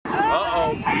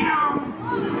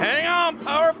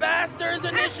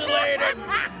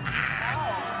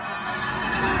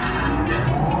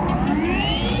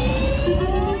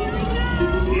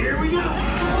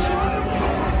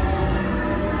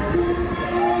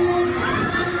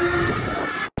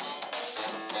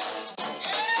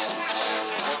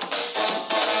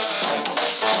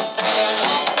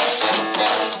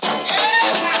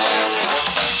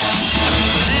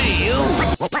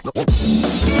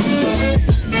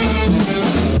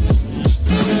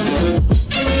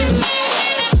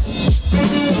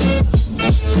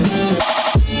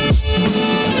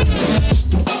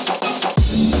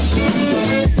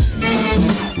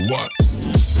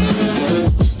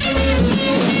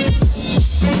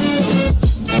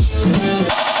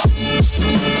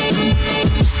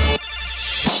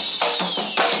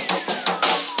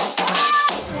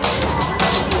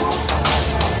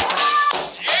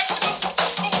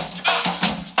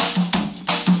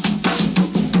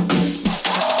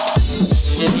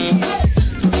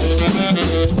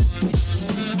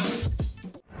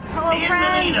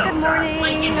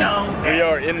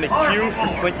view for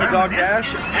Slinky Dog Dash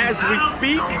as we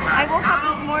speak. I woke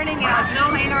up this morning and I was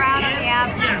playing around on the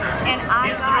app and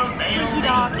I got Slinky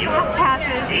Dog fast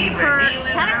passes for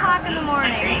 10 o'clock in the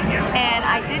morning and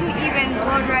I didn't even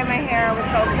blow dry my hair. I was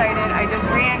so excited. I just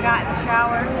ran, got in the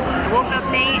shower, woke up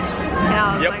Nate, and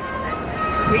I was like,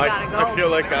 we gotta go. I feel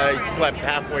like I slept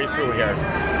halfway through here.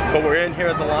 But we're in here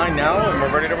at the line now and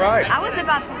we're ready to ride. I was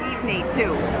about to leave Nate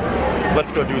too.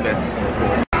 Let's go do this.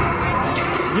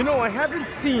 You know, I haven't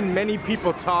seen many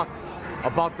people talk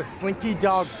about the Slinky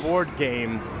Dog board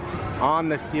game on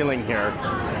the ceiling here.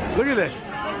 Look at this.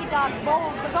 Slinky Dog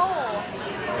bowls the goal.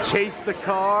 Chase the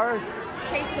car.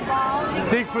 Chase the ball.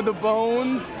 Dig for the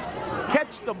bones.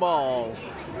 Catch the ball.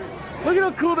 Look at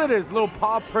how cool that is. Little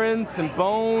paw prints and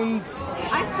bones.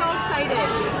 I'm so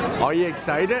excited. Are you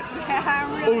excited? Yeah,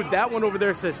 I'm really Oh, that one over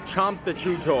there says Chomp the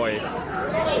Chew Toy.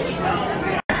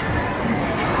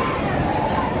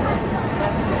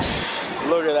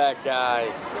 Look at that guy.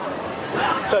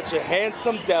 Such a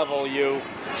handsome devil, you.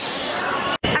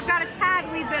 I've got a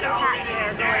tad wee bit of hat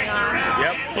hair going on.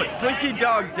 Yep, but Slinky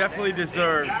Dog definitely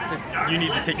deserves you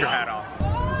need to take your hat off.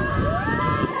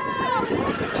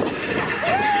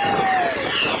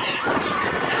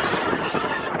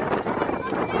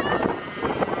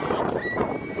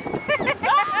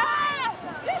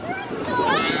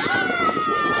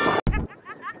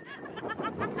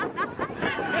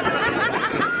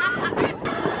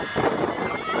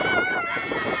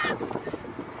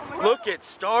 Look at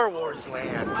Star Wars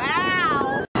Land.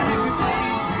 Wow.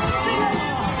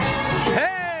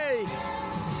 Hey!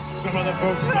 Some of the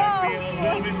folks might be a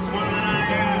little bit smaller than I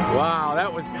am. Wow,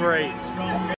 that was great.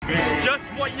 Just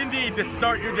what you need to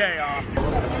start your day off.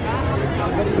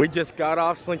 We just got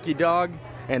off Slinky Dog,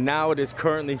 and now it is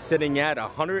currently sitting at a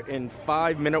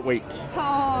 105-minute wait. Oh,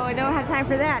 I don't have time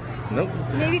for that. Nope.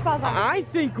 Maybe falls off. I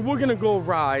think we're gonna go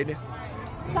ride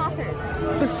Saucers.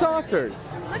 the saucers.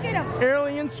 Look at them.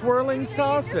 Alien swirling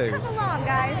saucers. Come along,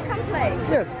 guys. Come play.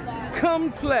 Yes,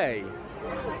 come play.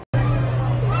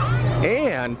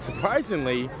 And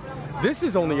surprisingly, this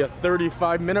is only a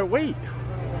 35-minute wait.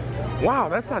 Wow,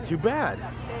 that's not too bad.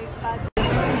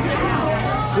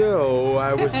 So,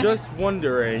 I was just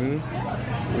wondering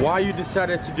why you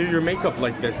decided to do your makeup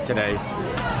like this today.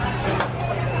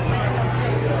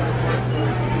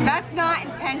 That's not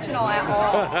intentional at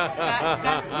all.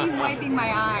 That's me wiping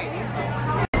my eyes.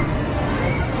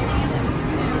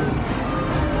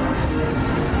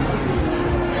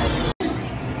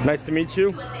 Nice to meet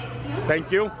you.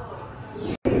 Thank you.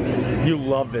 You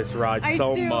love this ride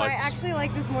so much. I actually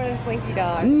like this more than Slinky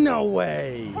Dog. No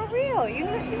way. For real. You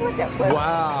look at this.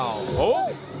 Wow.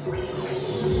 Oh,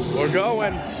 we're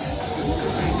going.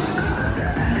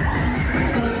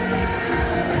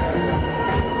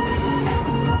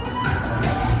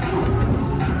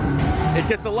 It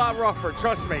gets a lot rougher,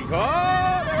 trust me.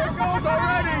 Oh, there it goes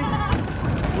already.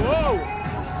 Whoa.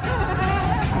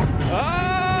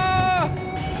 Ah.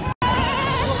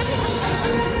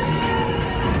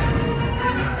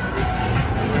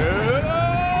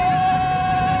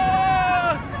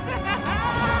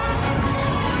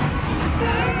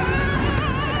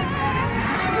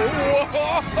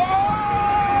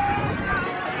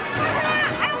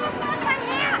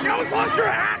 You almost lost your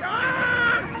hat!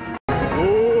 Ah!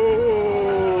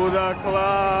 Ooh, the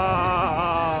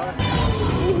clock!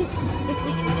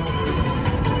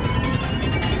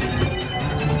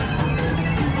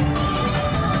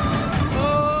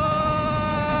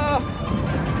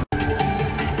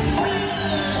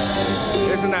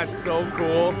 Isn't that so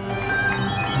cool?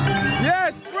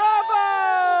 Yes, bravo!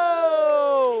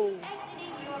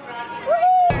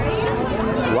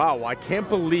 Wow, I can't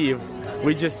believe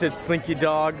we just did Slinky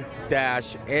Dog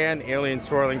Dash and Alien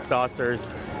Swirling Saucers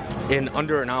in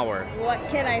under an hour. What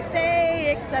can I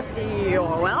say except you're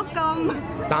welcome.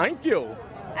 Thank you.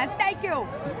 And thank you.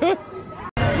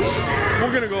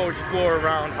 We're gonna go explore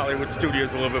around Hollywood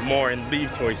Studios a little bit more and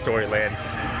leave Toy Story Land.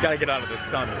 Gotta get out of the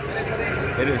sun.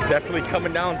 It is definitely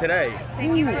coming down today.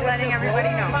 Thank you for letting everybody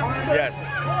know. Yes,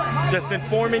 just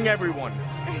informing everyone.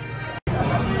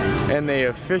 And they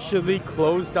officially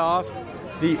closed off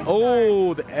the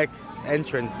old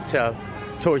entrance to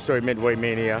Toy Story Midway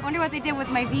Mania. I wonder what they did with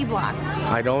my V block.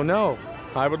 I don't know.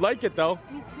 I would like it though.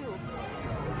 Me too.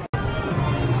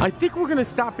 I think we're gonna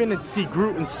stop in and see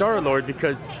Groot and Star-Lord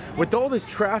because with all this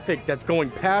traffic that's going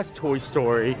past Toy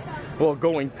Story, well,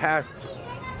 going past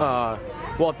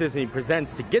Walt Disney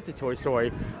Presents to get to Toy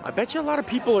Story, I bet you a lot of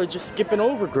people are just skipping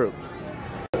over Groot.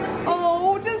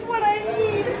 Oh, just what I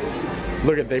need.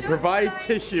 Look at, they provide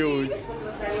tissues.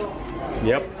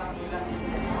 Yep.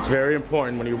 It's very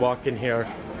important when you walk in here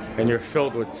and you're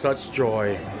filled with such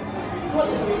joy.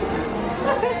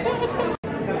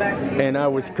 And I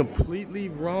was completely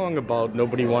wrong about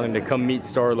nobody wanting to come meet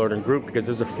Star-Lord and Groot because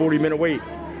there's a 40-minute wait.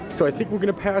 So I think we're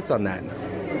gonna pass on that.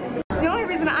 The only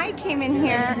reason I came in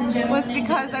here was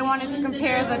because I wanted to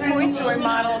compare the Toy Story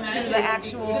model to the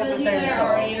actual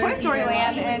Toy Story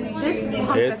Land, and this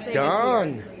It's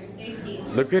gone.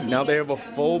 Look at, now they have a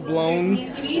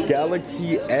full-blown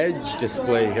Galaxy Edge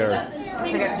display here.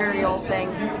 It's like a dirty old thing.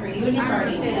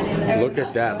 Look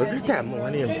at that. Look at that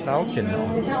Millennium Falcon though.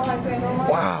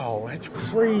 Wow, that's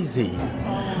crazy.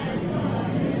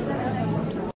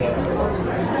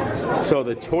 So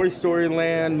the Toy Story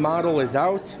Land model is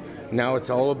out. Now it's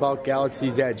all about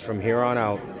Galaxy's Edge from here on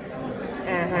out.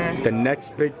 The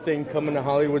next big thing coming to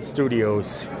Hollywood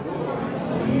Studios.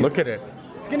 Look at it.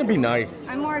 It's gonna be nice.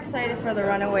 I'm more excited for the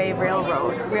Runaway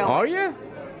Railroad. Are you?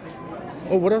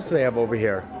 Oh, what else do they have over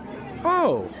here?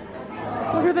 Oh,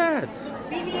 look at that.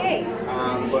 BB-8.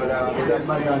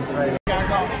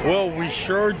 Well, we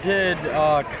sure did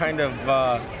kind of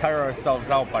tire ourselves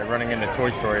out by running into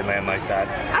Toy Story Land like that.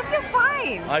 I feel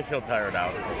fine. I feel tired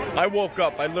out. I woke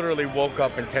up, I literally woke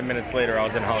up and 10 minutes later I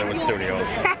was in Hollywood Studios.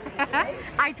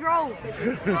 I drove.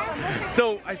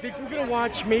 So I think we're gonna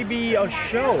watch maybe a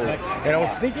show. And I was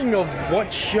thinking of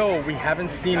what show we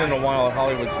haven't seen in a while at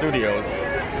Hollywood Studios.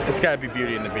 It's gotta be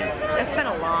Beauty and the Beast. It's been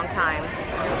a long time.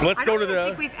 So let's go to the... I don't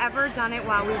think we've ever done it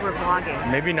while we were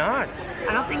vlogging. Maybe not.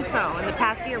 I don't think so. In the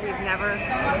past year, we've never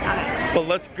done it. But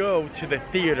let's go to the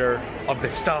Theater of the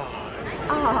Stars.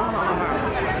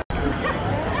 Oh.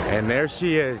 And there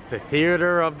she is, the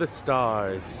Theater of the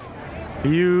Stars.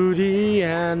 Beauty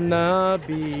and the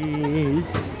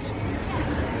Beast.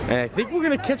 And I think we're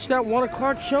gonna catch that 1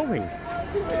 o'clock showing.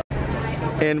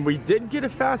 And we did get a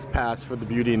fast pass for the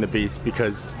Beauty and the Beast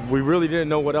because we really didn't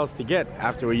know what else to get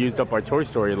after we used up our Toy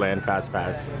Story Land fast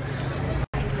pass.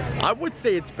 I would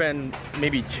say it's been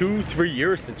maybe 2-3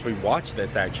 years since we watched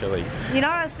this actually. You know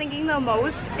what I was thinking the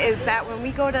most is that when we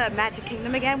go to Magic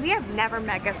Kingdom again, we have never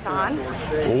met Gaston.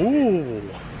 Ooh,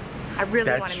 I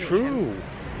really want to meet him.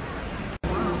 That's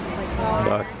true.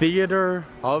 The Theater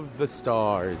of the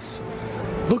Stars.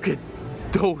 Look at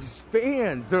those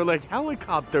fans, they're like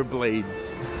helicopter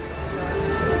blades.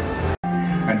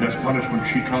 And as punishment,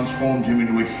 she transformed him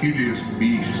into a hideous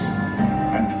beast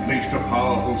and placed a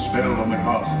powerful spell on the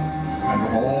castle. And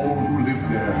all who lived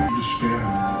there despair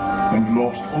and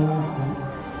lost all hope.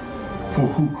 For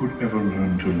who could ever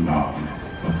learn to love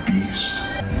a beast?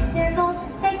 There goes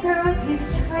Faker with his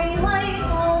tray like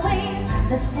always,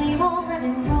 the same old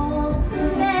ribbon rolls to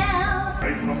sell.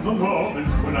 Right from the moment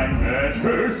when I met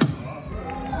her,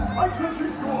 I said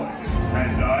she's gorgeous,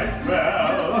 and I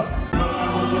fell.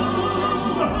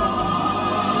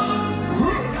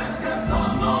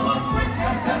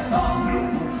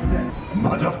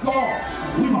 But of course,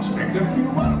 we must make them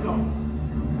feel welcome.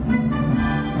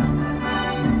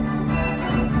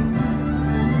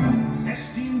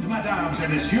 Esteemed mesdames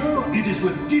and messieurs, it is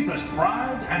with deepest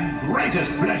pride and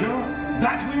greatest pleasure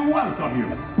that we welcome you.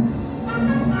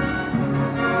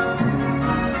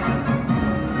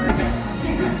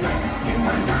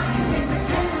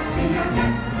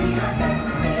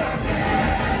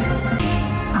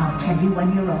 I'll tell you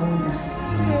when you're older.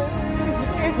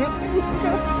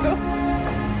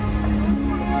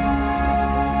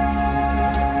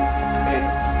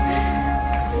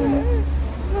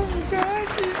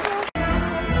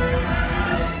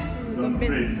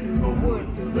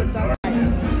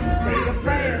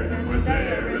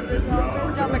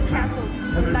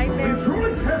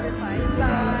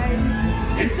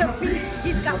 It's a beast,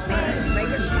 he's got fangs, make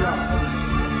it strong.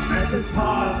 And the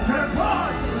paws can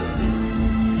paws.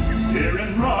 Hear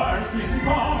and roar, sing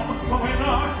calm, but we're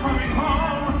not coming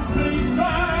home. Please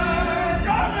say,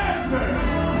 come in.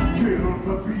 Kill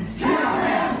the beast. Kill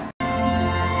him.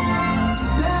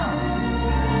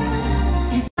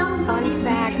 Funny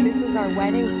fact, this is our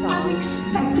wedding song.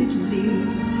 Unexpectedly.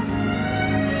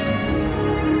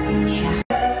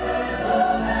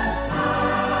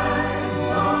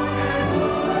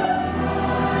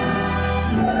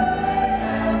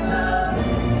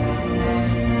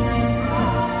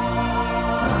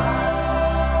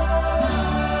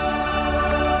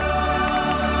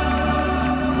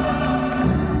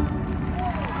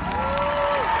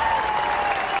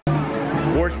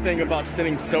 Worst thing about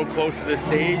sitting so close to the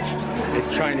stage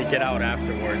is trying to get out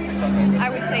afterwards. I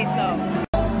would say so.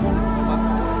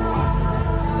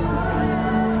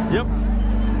 Yep.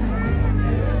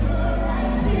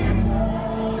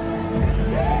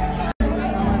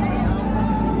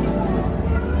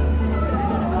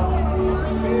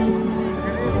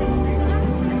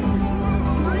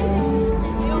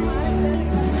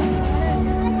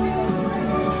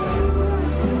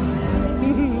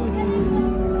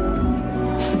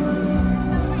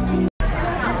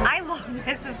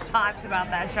 spots about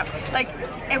that show. Like,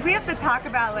 if we have to talk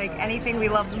about like anything we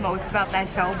love the most about that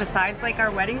show, besides like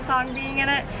our wedding song being in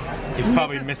it, it's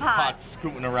probably Mrs. Potts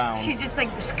scooting around. She just like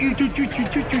scoots.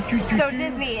 So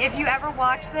Disney, if you ever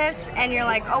watch this and you're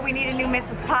like, oh, we need a new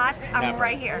Mrs. Potts, I'm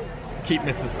right here. Keep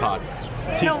Mrs. Potts.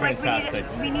 She's fantastic.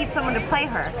 We need someone to play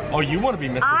her. Oh, you want to be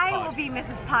Mrs. Potts? I will be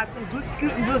Mrs. Potts and Boot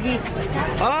Scoot and Boogie.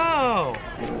 Oh!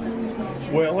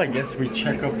 Well, I guess we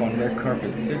check up on their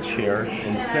carpet stitch here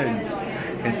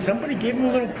and somebody gave him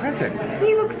a little present.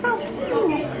 He looks so cute.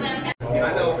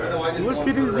 Look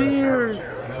at his ears.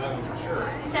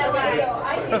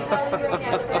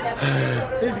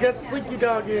 He's got slinky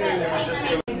dog ears.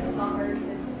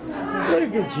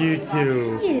 Look at you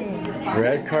two. Yeah.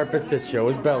 Red carpet to show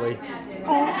his belly.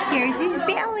 Oh, here's his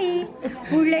belly.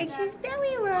 Who likes his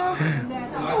belly rub?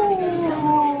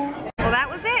 Oh. Well, that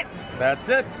was it. That's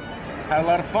it. Had a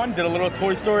lot of fun. Did a little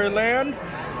Toy Story Land.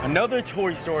 Another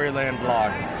Toy Story Land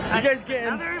vlog. You guys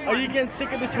are you getting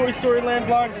sick of the Toy Story Land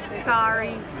vlogs?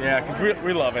 Sorry. Yeah, because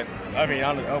we love it. I mean,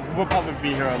 we'll probably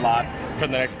be here a lot for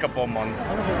the next couple of months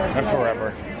and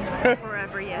forever.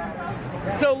 Forever,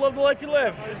 yes. So, love the life you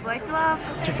live. Life you love.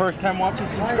 It's your first time watching,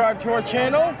 subscribe to our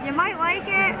channel. You might like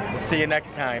it. We'll see you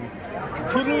next time.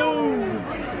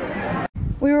 Toodaloo!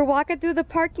 We were walking through the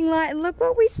parking lot and look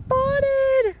what we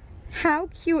spotted. How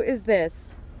cute is this?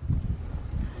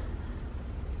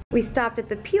 We stopped at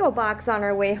the P.O. box on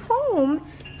our way home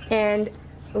and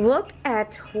look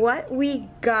at what we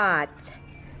got.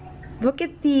 Look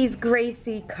at these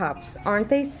Gracie cups. Aren't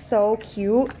they so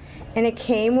cute? And it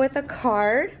came with a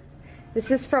card. This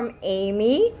is from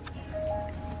Amy.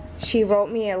 She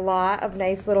wrote me a lot of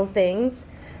nice little things.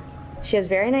 She has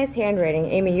very nice handwriting.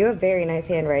 Amy, you have very nice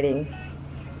handwriting.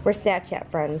 We're Snapchat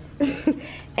friends.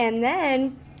 And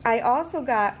then I also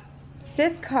got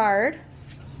this card.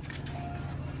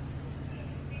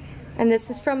 And this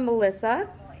is from Melissa.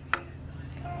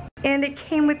 And it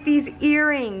came with these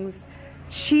earrings.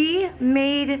 She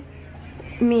made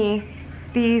me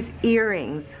these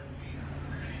earrings.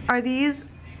 Are these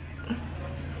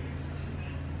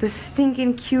the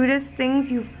stinking cutest things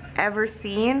you've ever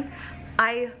seen?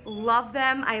 I love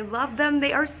them. I love them.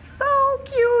 They are so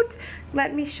cute.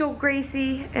 Let me show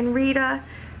Gracie and Rita.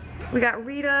 We got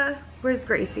Rita. Where's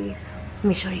Gracie? Let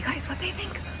me show you guys what they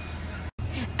think.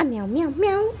 A meow, meow,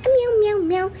 meow. A meow, meow,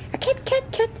 meow. A cat, cat,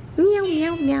 cat. Meow,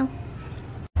 meow, meow.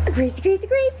 A Gracie, Gracie,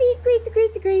 Gracie. Gracie,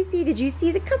 Gracie, Gracie. Did you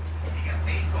see the cups?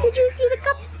 Did you see the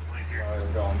cups?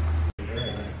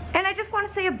 And I just want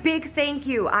to say a big thank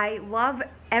you. I love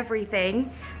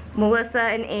everything. Melissa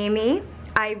and Amy,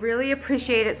 I really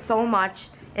appreciate it so much.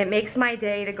 It makes my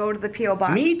day to go to the P.O.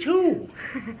 box. Me too.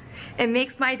 It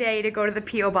makes my day to go to the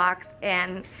P.O. box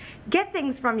and get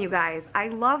things from you guys. I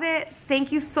love it.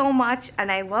 Thank you so much.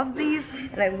 And I love these.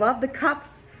 And I love the cups.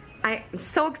 I am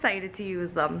so excited to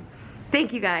use them.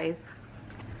 Thank you guys.